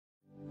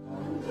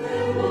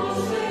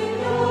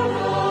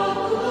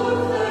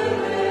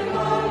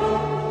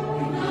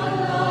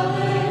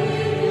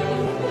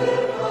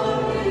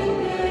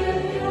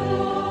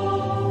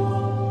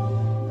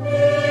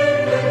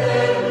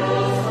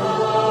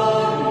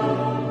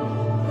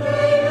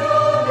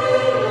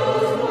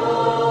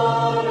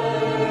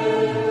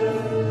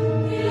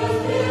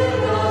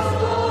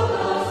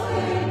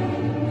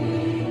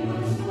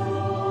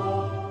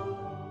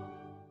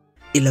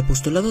El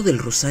Apostolado del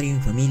Rosario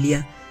en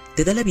Familia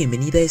te da la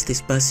bienvenida a este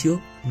espacio,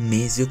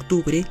 mes de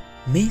octubre,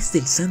 mes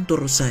del Santo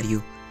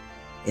Rosario,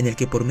 en el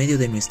que por medio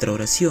de nuestra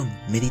oración,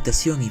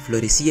 meditación y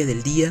florecilla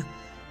del día,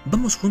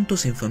 vamos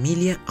juntos en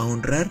familia a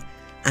honrar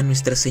a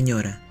Nuestra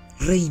Señora,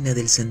 Reina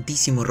del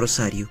Santísimo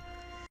Rosario.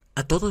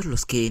 A todos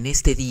los que en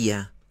este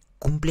día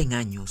cumplen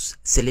años,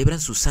 celebran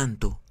su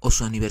santo o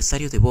su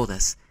aniversario de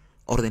bodas,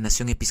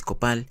 ordenación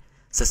episcopal,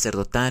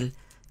 sacerdotal,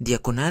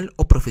 diaconal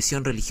o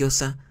profesión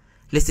religiosa,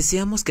 les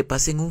deseamos que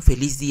pasen un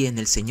feliz día en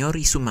el Señor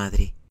y su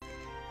Madre.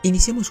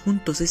 Iniciamos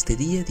juntos este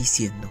día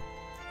diciendo: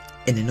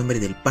 en el nombre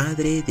del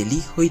Padre, del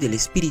Hijo y del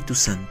Espíritu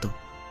Santo.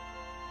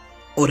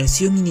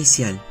 Oración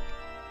inicial.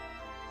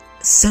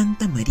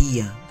 Santa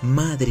María,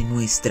 Madre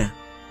nuestra,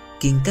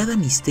 que en cada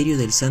misterio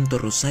del Santo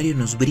Rosario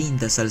nos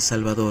brindas al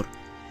Salvador,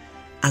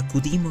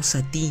 acudimos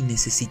a ti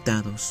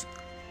necesitados.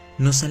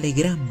 Nos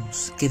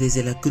alegramos que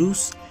desde la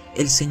cruz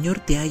el Señor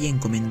te haya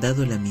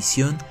encomendado la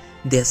misión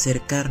de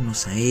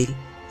acercarnos a Él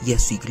y a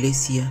su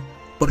Iglesia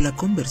por la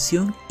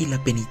conversión y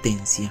la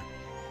penitencia.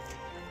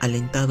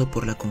 Alentado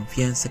por la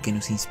confianza que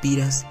nos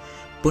inspiras,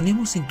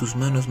 ponemos en tus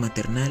manos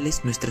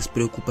maternales nuestras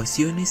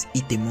preocupaciones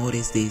y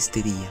temores de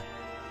este día.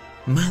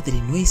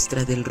 Madre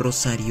nuestra del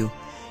Rosario,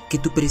 que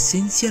tu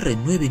presencia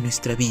renueve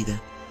nuestra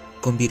vida,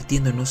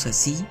 convirtiéndonos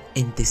así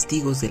en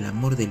testigos del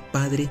amor del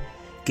Padre,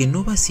 que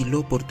no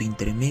vaciló por tu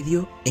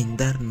intermedio en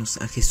darnos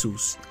a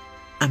Jesús.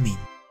 Amén.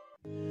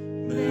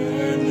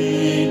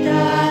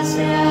 Bendita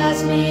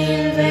seas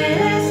mil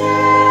veces,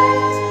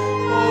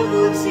 oh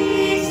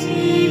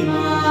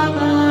dulcísima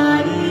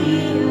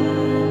María,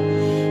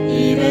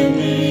 y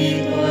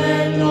bendito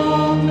el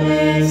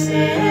nombre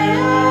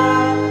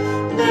sea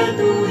de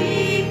tu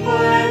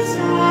Hijo el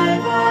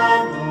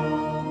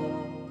Salvador.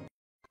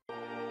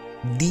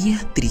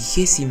 Día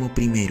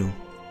 31.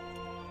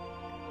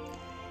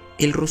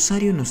 El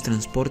rosario nos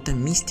transporta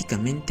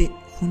místicamente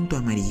junto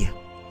a María,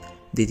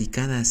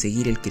 dedicada a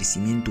seguir el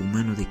crecimiento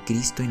humano de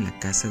Cristo en la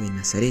casa de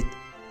Nazaret.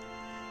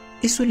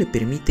 Eso le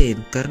permite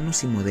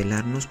educarnos y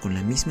modelarnos con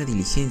la misma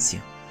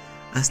diligencia,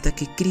 hasta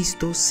que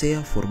Cristo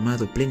sea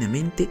formado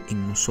plenamente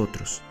en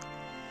nosotros.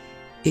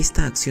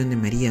 Esta acción de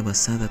María,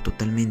 basada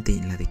totalmente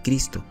en la de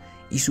Cristo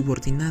y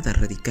subordinada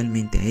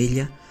radicalmente a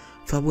ella,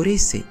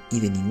 favorece y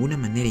de ninguna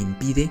manera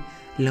impide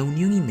la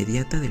unión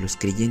inmediata de los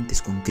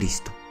creyentes con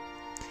Cristo.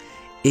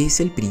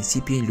 Es el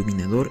principio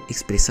iluminador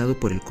expresado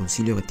por el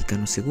Concilio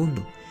Vaticano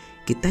II,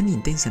 que tan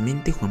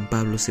intensamente Juan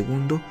Pablo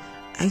II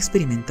ha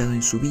experimentado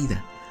en su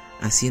vida,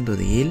 haciendo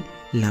de él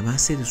la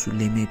base de su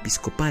lema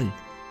episcopal,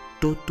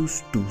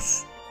 Totus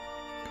Tus.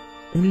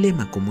 Un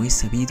lema, como es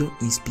sabido,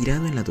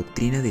 inspirado en la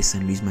doctrina de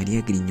San Luis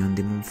María Griñón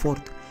de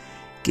Montfort,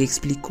 que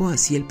explicó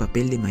así el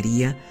papel de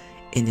María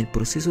en el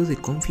proceso de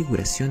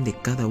configuración de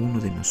cada uno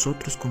de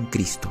nosotros con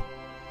Cristo.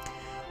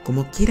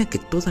 Como quiera que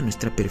toda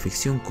nuestra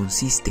perfección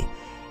consiste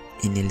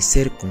en el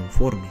ser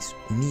conformes,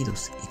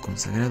 unidos y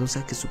consagrados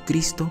a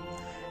Jesucristo,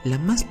 la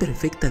más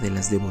perfecta de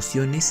las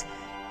devociones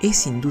es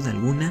sin duda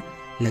alguna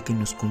la que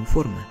nos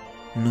conforma,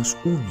 nos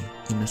une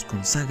y nos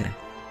consagra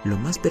lo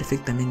más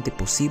perfectamente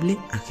posible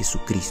a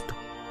Jesucristo.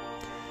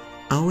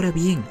 Ahora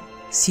bien,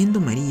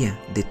 siendo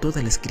María de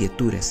todas las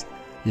criaturas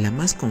la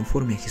más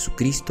conforme a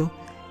Jesucristo,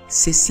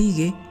 se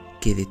sigue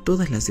que de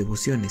todas las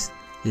devociones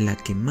la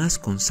que más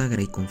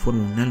consagra y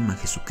conforma un alma a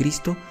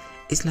Jesucristo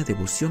es la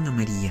devoción a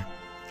María,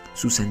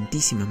 su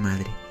Santísima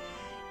Madre,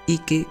 y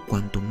que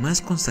cuanto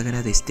más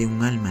consagrada esté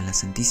un alma a la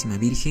Santísima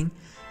Virgen,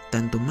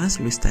 tanto más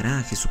lo estará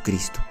a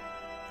Jesucristo.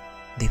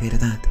 De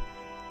verdad,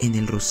 en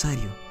el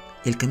rosario,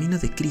 el camino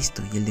de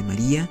Cristo y el de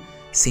María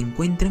se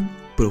encuentran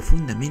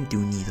profundamente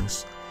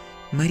unidos.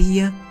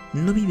 María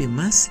no vive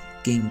más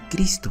que en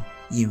Cristo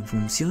y en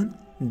función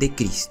de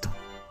Cristo.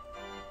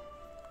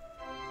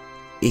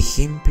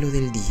 Ejemplo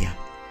del día.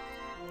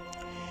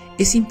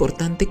 Es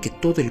importante que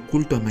todo el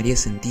culto a María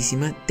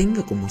Santísima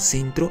tenga como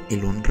centro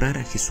el honrar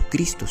a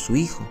Jesucristo, su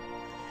Hijo.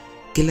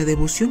 Que la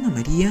devoción a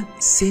María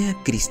sea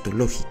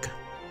cristológica.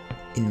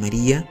 En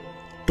María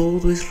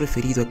todo es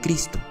referido a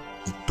Cristo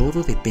y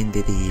todo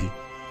depende de Él,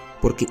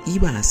 porque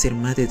iba a ser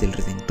madre del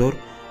Redentor,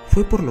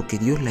 fue por lo que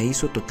Dios la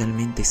hizo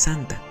totalmente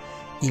santa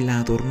y la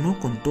adornó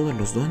con todos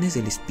los dones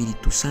del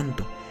Espíritu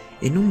Santo,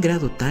 en un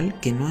grado tal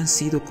que no han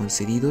sido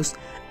concedidos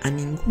a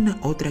ninguna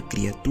otra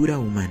criatura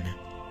humana.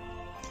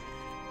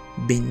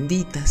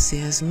 Bendita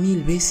seas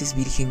mil veces,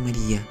 Virgen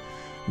María,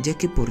 ya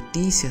que por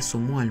ti se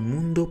asomó al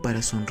mundo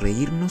para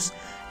sonreírnos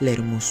la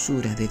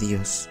hermosura de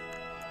Dios.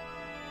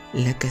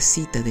 La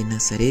casita de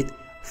Nazaret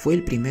fue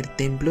el primer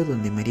templo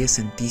donde María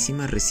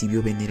Santísima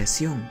recibió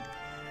veneración.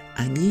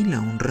 Allí la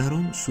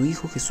honraron su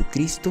Hijo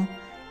Jesucristo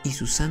y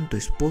su santo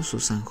esposo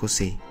San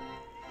José.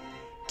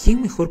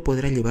 ¿Quién mejor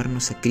podrá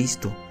llevarnos a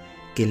Cristo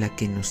que la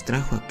que nos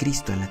trajo a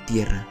Cristo a la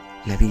tierra,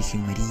 la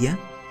Virgen María?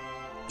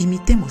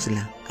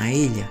 Imitémosla a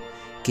ella,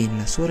 que en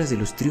las horas de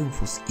los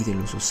triunfos y de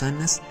los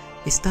hosanas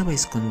estaba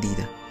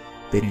escondida,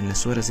 pero en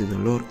las horas de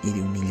dolor y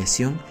de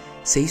humillación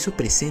se hizo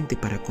presente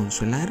para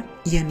consolar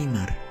y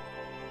animar.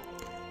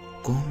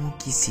 ¿Cómo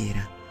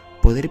quisiera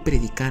poder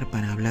predicar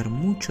para hablar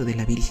mucho de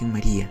la Virgen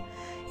María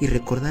y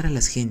recordar a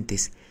las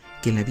gentes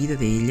que la vida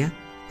de ella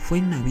fue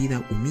una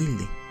vida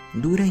humilde,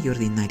 dura y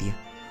ordinaria,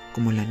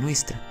 como la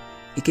nuestra,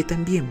 y que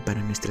también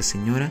para Nuestra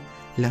Señora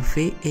la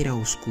fe era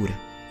oscura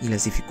y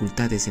las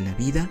dificultades de la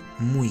vida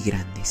muy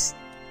grandes.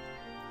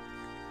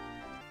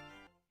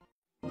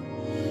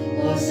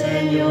 Oh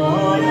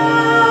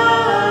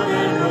Señora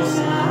del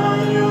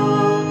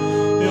Rosario,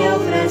 te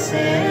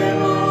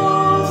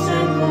ofrecemos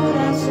el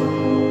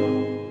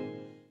corazón.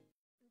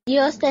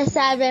 Dios te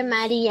salve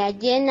María,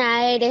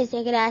 llena eres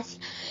de gracia,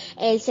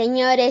 el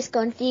Señor es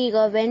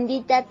contigo,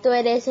 bendita tú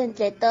eres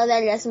entre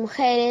todas las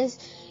mujeres,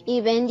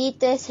 y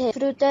bendito es el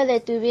fruto de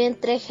tu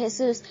vientre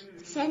Jesús.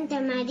 Santa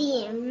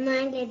María,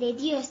 Madre de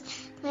Dios,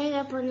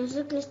 ruega por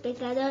nosotros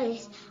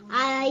pecadores,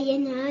 ahora y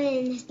en la hora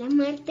de nuestra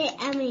muerte.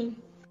 Amén.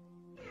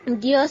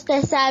 Dios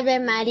te salve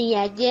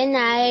María,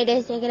 llena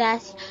eres de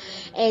gracia,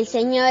 el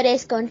Señor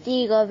es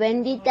contigo,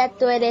 bendita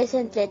tú eres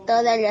entre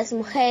todas las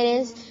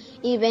mujeres,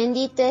 y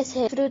bendito es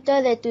el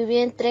fruto de tu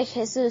vientre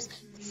Jesús.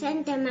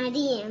 Santa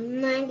María,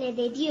 Madre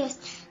de Dios,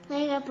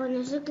 ruega por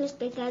nosotros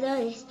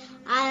pecadores,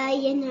 ahora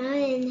y en la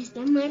hora de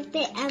nuestra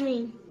muerte.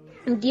 Amén.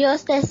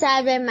 Dios te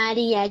salve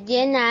María,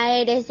 llena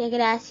eres de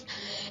gracia,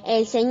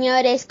 el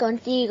Señor es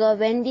contigo,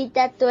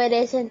 bendita tú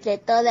eres entre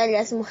todas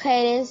las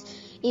mujeres,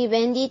 y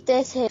bendito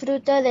es el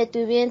fruto de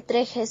tu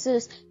vientre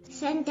Jesús.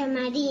 Santa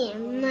María,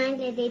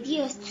 Madre de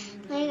Dios,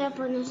 ruega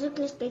por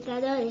nosotros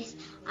pecadores,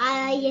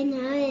 ahora y en la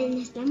hora de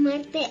nuestra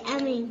muerte.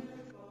 Amén.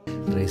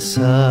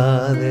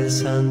 Rezad el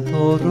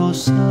Santo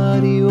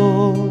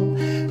Rosario,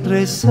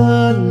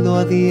 rezadlo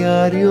a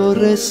diario,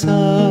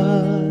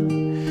 rezad,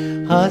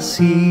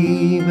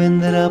 así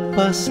vendrá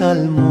paz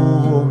al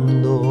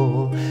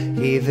mundo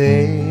y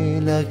de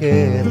la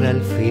guerra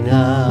al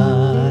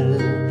final.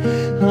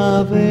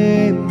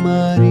 Ave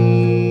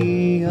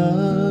María.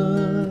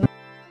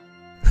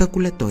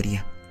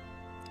 Jaculatoria.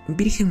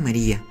 Virgen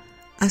María,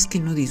 haz que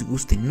no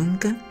disguste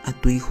nunca a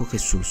tu Hijo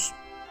Jesús.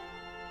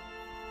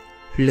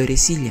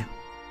 Florecilla.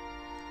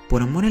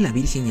 Por amor a la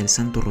Virgen y al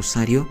Santo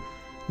Rosario,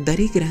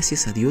 daré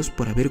gracias a Dios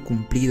por haber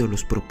cumplido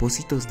los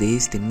propósitos de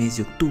este mes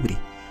de octubre,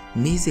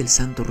 mes del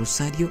Santo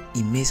Rosario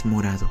y mes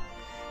morado,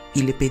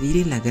 y le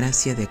pediré la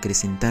gracia de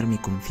acrecentar mi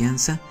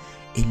confianza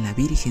en la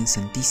Virgen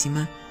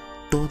Santísima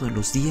todos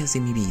los días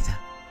de mi vida.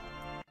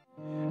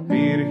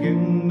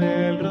 Virgen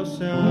del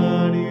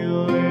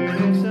Rosario,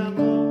 eres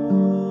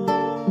amor,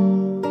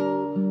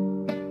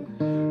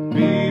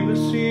 vive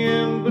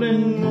siempre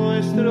en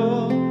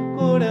nuestro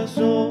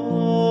corazón.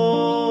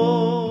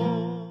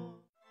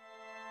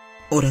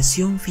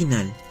 Oración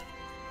final.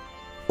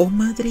 Oh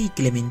Madre y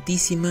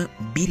Clementísima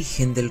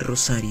Virgen del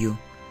Rosario,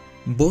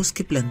 vos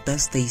que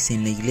plantasteis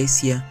en la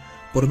Iglesia,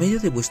 por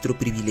medio de vuestro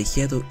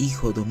privilegiado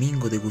Hijo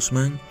Domingo de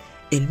Guzmán,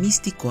 el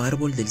místico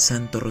árbol del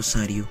Santo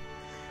Rosario,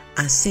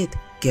 haced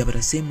que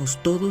abracemos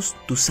todos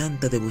tu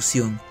santa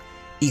devoción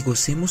y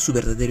gocemos su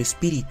verdadero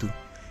espíritu,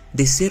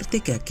 de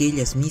serte que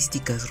aquellas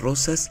místicas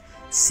rosas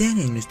sean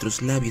en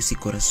nuestros labios y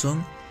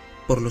corazón,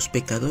 por los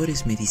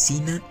pecadores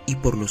medicina y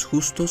por los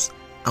justos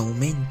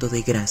aumento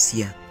de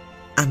gracia.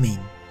 Amén.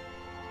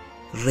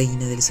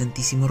 Reina del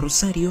Santísimo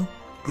Rosario,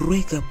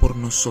 ruega por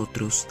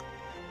nosotros.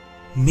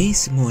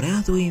 Mes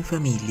morado en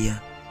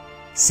familia.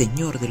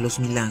 Señor de los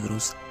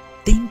milagros,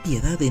 ten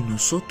piedad de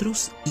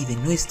nosotros y de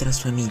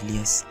nuestras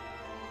familias.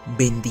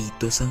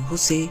 Bendito San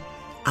José,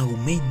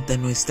 aumenta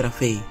nuestra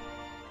fe.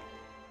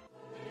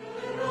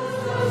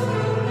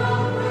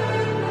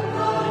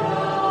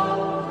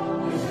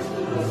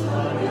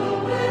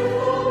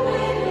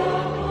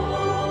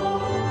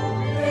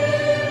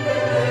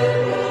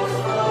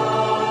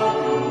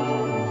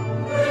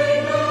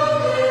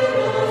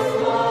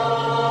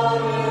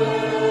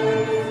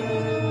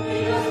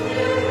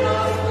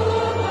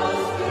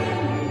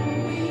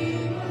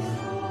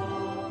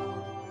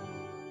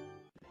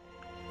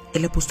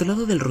 El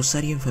Apostolado del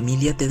Rosario en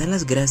Familia te da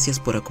las gracias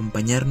por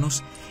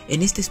acompañarnos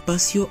en este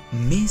espacio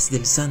Mes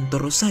del Santo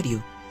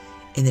Rosario,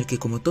 en el que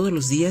como todos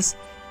los días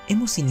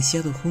hemos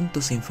iniciado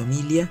juntos en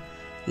familia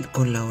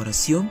con la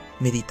oración,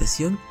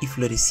 meditación y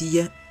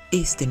florecilla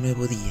este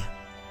nuevo día.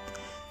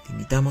 Te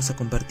invitamos a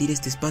compartir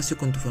este espacio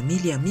con tu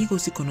familia,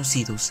 amigos y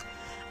conocidos,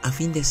 a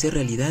fin de hacer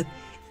realidad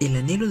el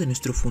anhelo de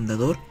nuestro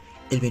fundador,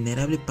 el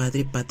venerable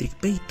Padre Patrick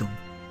Peyton: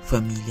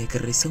 familia que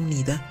reza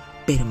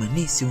unida,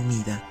 permanece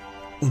unida.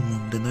 Un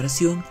mundo en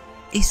oración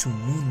es un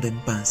mundo en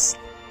paz.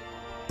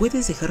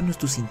 Puedes dejarnos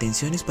tus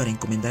intenciones para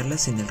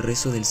encomendarlas en el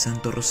rezo del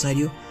Santo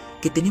Rosario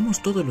que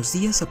tenemos todos los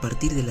días a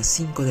partir de las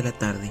 5 de la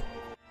tarde.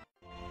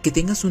 Que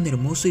tengas un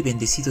hermoso y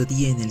bendecido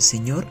día en el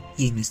Señor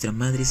y en nuestra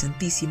Madre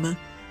Santísima,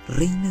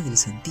 Reina del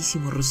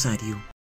Santísimo Rosario.